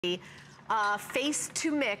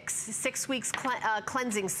Face2Mix 6 weeks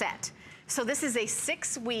cleansing set. So this is a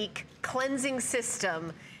 6-week cleansing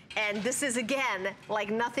system. And this is, again, like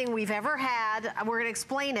nothing we've ever had. We're gonna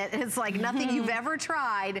explain it. It's like nothing you've ever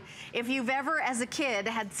tried. If you've ever, as a kid,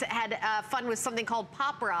 had fun with something called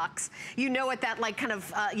Pop Rocks, you know what that like kind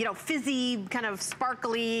of, you know, fizzy, kind of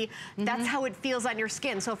sparkly, that's how it feels on your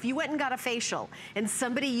skin. So if you went and got a facial and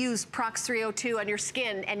somebody used PROX302 on your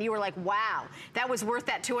skin and you were like, wow, that was worth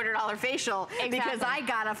that $200 facial because I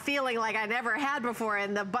got a feeling like I never had before,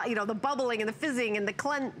 and the, you know, the bubbling and the fizzing and the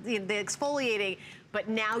exfoliating. But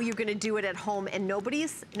now you're gonna do it at home, and nobody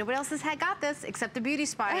else has got this except the Beauty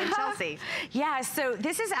Spy and Chelsea. Yeah, so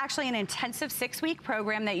this is actually an intensive 6-week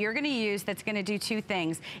program that you're gonna use that's gonna do two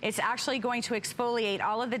things. It's actually going to exfoliate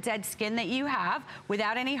all of the dead skin that you have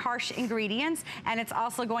without any harsh ingredients, and it's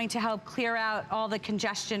also going to help clear out all the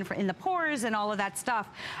congestion in the pores and all of that stuff.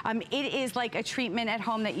 It is like a treatment at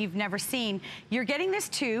home that you've never seen. You're getting this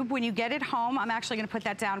tube when you get it home. I'm actually gonna put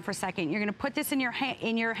that down for a second. You're gonna put this in your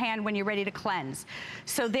hand when you're ready to cleanse.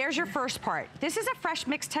 So there's your first part. This is a fresh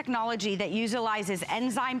mix technology that utilizes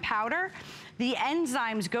enzyme powder. The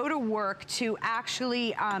enzymes go to work to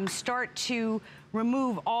actually start to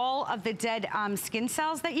remove all of the dead skin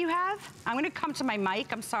cells that you have. I'm gonna come to my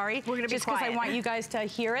mic, I'm sorry. We're gonna be quiet. Just because I want you guys to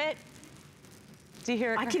hear it. Do you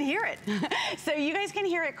hear it? I can hear it. So you guys can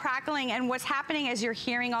hear it crackling, and what's happening as you're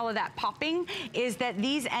hearing all of that popping is that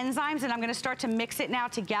these enzymes, and I'm gonna start to mix it now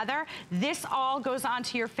together, this all goes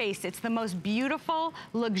onto your face. It's the most beautiful,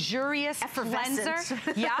 luxurious cleanser.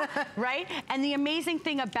 Yeah, right? And the amazing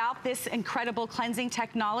thing about this incredible cleansing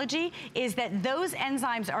technology is that those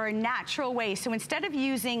enzymes are a natural way. So instead of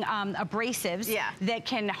using abrasives that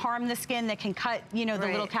can harm the skin, that can cut, you know, the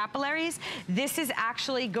little capillaries, this is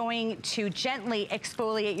actually going to gently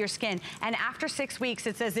exfoliate your skin. And after 6 weeks,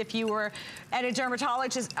 it's as if you were at a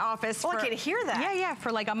dermatologist's office. I can hear that. Yeah, yeah,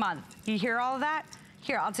 for like a month. You hear all of that?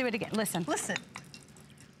 Here, I'll do it again. Listen. Listen.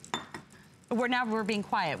 We're being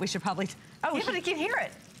quiet. We should probably. Oh, yeah, but I can hear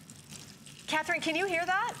it. Catherine, can you hear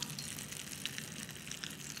that?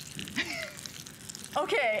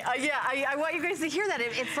 Okay, yeah, I want you guys to hear that.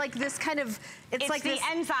 It's like this kind of, it's like the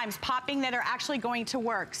enzymes popping that are actually going to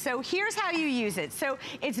work. So here's how you use it. So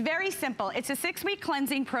it's very simple. It's a 6-week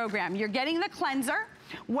cleansing program. You're getting the cleanser.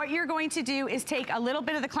 What you're going to do is take a little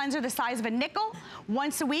bit of the cleanser the size of a nickel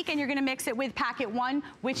once a week, and you're gonna mix it with packet 1,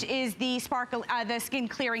 which is the the skin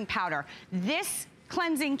clearing powder. This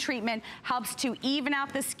cleansing treatment helps to even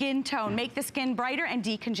out the skin tone, make the skin brighter, and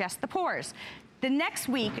decongest the pores. The next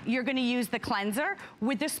week, you're gonna use the cleanser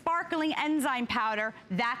with the sparkling enzyme powder.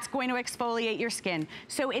 That's going to exfoliate your skin.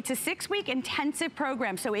 So it's a 6-week intensive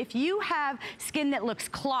program. So if you have skin that looks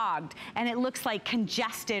clogged and it looks like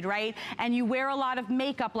congested, right? And you wear a lot of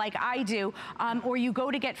makeup like I do, or you go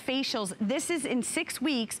to get facials, this is in 6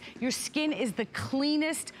 weeks, your skin is the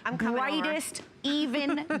cleanest, brightest,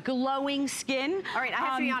 even glowing skin. All right, I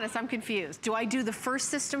have to be honest, I'm confused. Do I do the first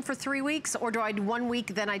system for 3 weeks, or do I do 1 week,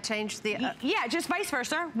 then I change the... Yeah, just vice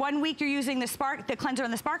versa. 1 week you're using the cleanser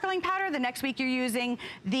and the sparkling powder. The next week you're using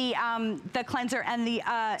the cleanser and the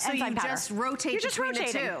enzyme powder. So you just rotate between the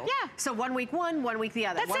two. Yeah. So 1 week one week the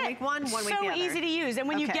other. That's 1 week one week the other. So easy to use. And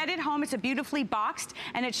when you get it home, it's a beautifully boxed,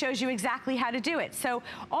 and it shows you exactly how to do it. So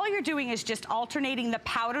all you're doing is just alternating the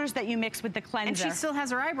powders that you mix with the cleanser. And she still has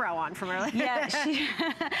her eyebrow on from earlier. Yeah.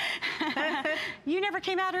 You never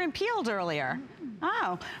came at her and peeled earlier.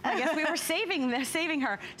 Oh, I guess we were saving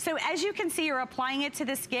her. So as you can see, you're applying it to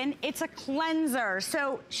the skin. It's a cleanser.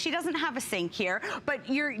 So she doesn't have a sink here, but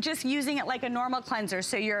you're just using it like a normal cleanser.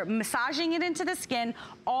 So you're massaging it into the skin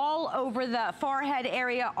all over the forehead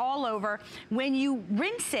area, all over. When you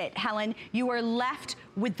rinse it, Helen, you are left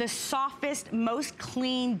with the softest, most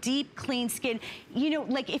clean, deep clean skin. You know,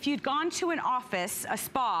 like if you'd gone to an office, a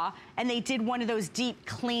spa, and they did one of those deep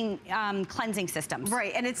clean cleansing systems.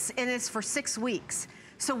 Right, and it's for 6 weeks.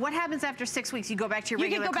 So what happens after 6 weeks? You go back to your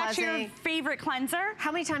regular cleansing? You can go back to your favorite cleanser.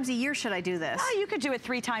 How many times a year should I do this? Oh, you could do it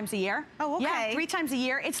 3 times a year. Oh, okay. Yeah, 3 times a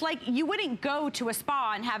year. It's like you wouldn't go to a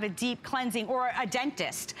spa and have a deep cleansing, or a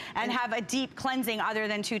dentist and have a deep cleansing other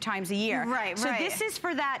than 2 times a year. Right, so this is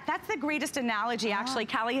for that. That's the greatest analogy, actually.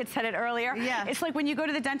 Callie had said it earlier. Yeah. It's like when you go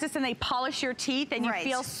to the dentist and they polish your teeth and you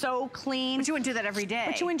feel so clean. But you wouldn't do that every day.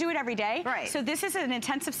 But you wouldn't do it every day. Right. So this is an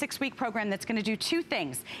intensive 6-week program that's going to do 2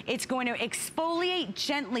 things. It's going to exfoliate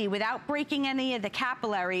gently without breaking any of the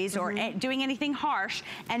capillaries or doing anything harsh,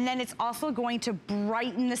 and then it's also going to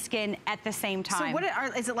brighten the skin at the same time.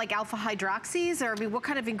 So is it like alpha hydroxys, or I mean, what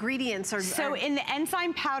kind of ingredients are? So in the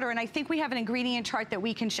enzyme powder, and I think we have an ingredient chart that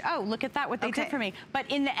we can oh, look at that, what they did for me. But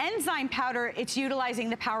in the enzyme powder, it's utilizing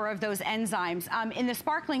the power of those enzymes. In the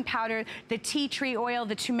sparkling powder, the tea tree oil,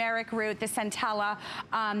 the turmeric root, the centella.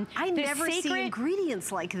 I never see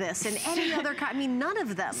ingredients like this in any other kind. I mean, none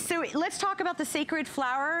of them. So let's talk about the sacred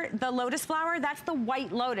flower, the lotus flower. That's the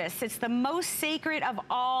white lotus. It's the most sacred of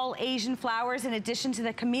all Asian flowers, in addition to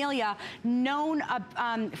the camellia, known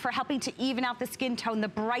for helping to even out the skin tone, the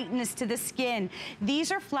brightness to the skin.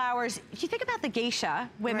 These are flowers, if you think about the geisha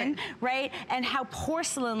women, right? And how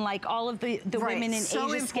porcelain-like all of the women in Asian skin.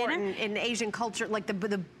 So important in Asian culture, like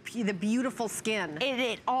the beautiful skin.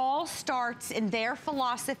 It all starts in their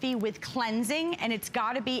philosophy with cleansing, and it's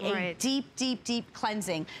got to be a deep, deep, deep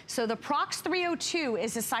cleansing. So the PROX302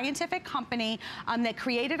 is a scientific company that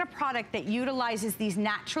created a product that utilizes these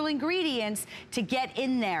natural ingredients to get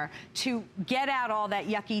in there, to get out all that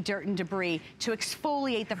yucky dirt and debris, to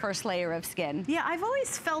exfoliate the first layer of skin. Yeah, I've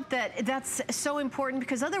always felt that that's so important,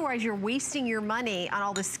 because otherwise you're wasting your money on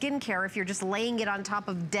all the skincare if you're just laying it on top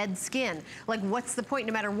of dead skin. Like, what's the point,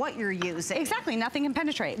 no matter what you're using? Exactly, nothing can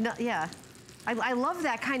penetrate. No, yeah. I love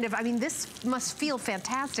that kind of, I mean, this must feel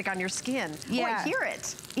fantastic on your skin. Yeah. Oh, I hear it.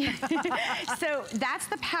 So that's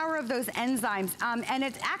the power of those enzymes. And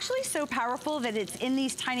it's actually so powerful that it's in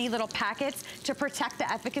these tiny little packets to protect the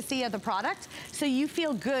efficacy of the product. So you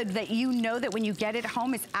feel good that you know that when you get it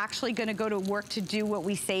home, it's actually gonna go to work to do what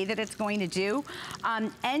we say that it's going to do.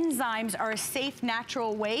 Enzymes are a safe,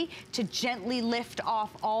 natural way to gently lift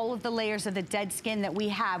off all of the layers of the dead skin that we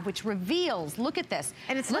have, which reveals, look at this.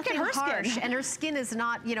 And it's look at her harsh, skin. And her skin is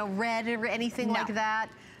not, you know, red or anything like that.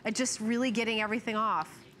 It's just really getting everything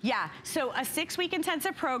off. Yeah, so a 6-week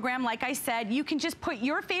intensive program, like I said, you can just put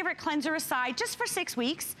your favorite cleanser aside just for 6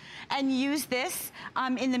 weeks and use this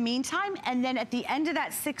in the meantime. And then at the end of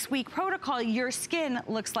that 6-week protocol, your skin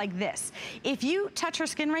looks like this. If you touch her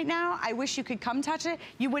skin right now, I wish you could come touch it,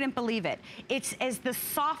 you wouldn't believe it. It's as the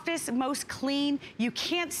softest, most clean. You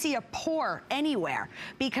can't see a pore anywhere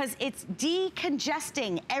because it's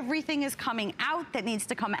decongesting. Everything is coming out that needs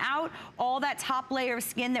to come out. All that top layer of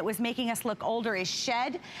skin that was making us look older is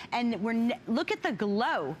shed. And look at the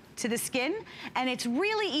glow to the skin, and it's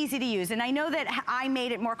really easy to use. And I know that I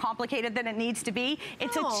made it more complicated than it needs to be.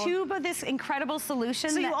 It's a tube of this incredible solution.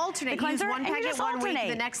 So you alternate, you use one packet one week,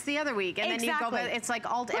 the next the other week, and then you go, it's like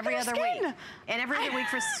every other week. And every other week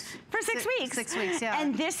for 6 weeks. 6 weeks, yeah.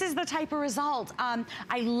 And this is the type of result.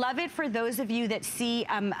 I love it for those of you that see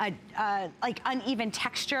like uneven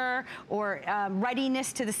texture or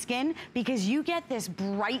ruddiness to the skin, because you get this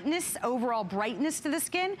brightness, overall brightness to the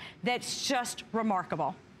skin that's just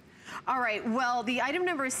remarkable. All right, well, the item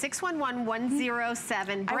number is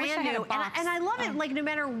 611107, brand new. And I love it, like, no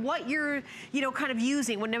matter what you're, you know, kind of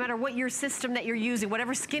using, no matter what your system that you're using,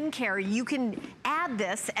 whatever skincare, you can add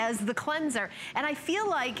this as the cleanser. And I feel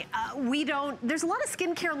like there's a lot of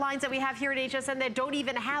skincare lines that we have here at HSN that don't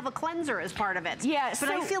even have a cleanser as part of it. Yeah, but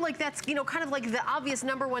I feel like that's, you know, kind of like the obvious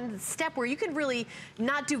 #1 step where you can really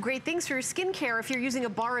not do great things for your skincare if you're using a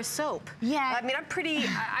bar of soap. Yeah. I mean,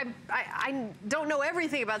 I don't know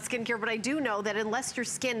everything about skincare, but I do know that unless your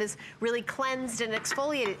skin is really cleansed and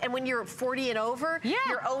exfoliated, and when you're 40 and over,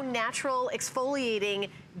 your own natural exfoliating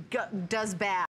does bad.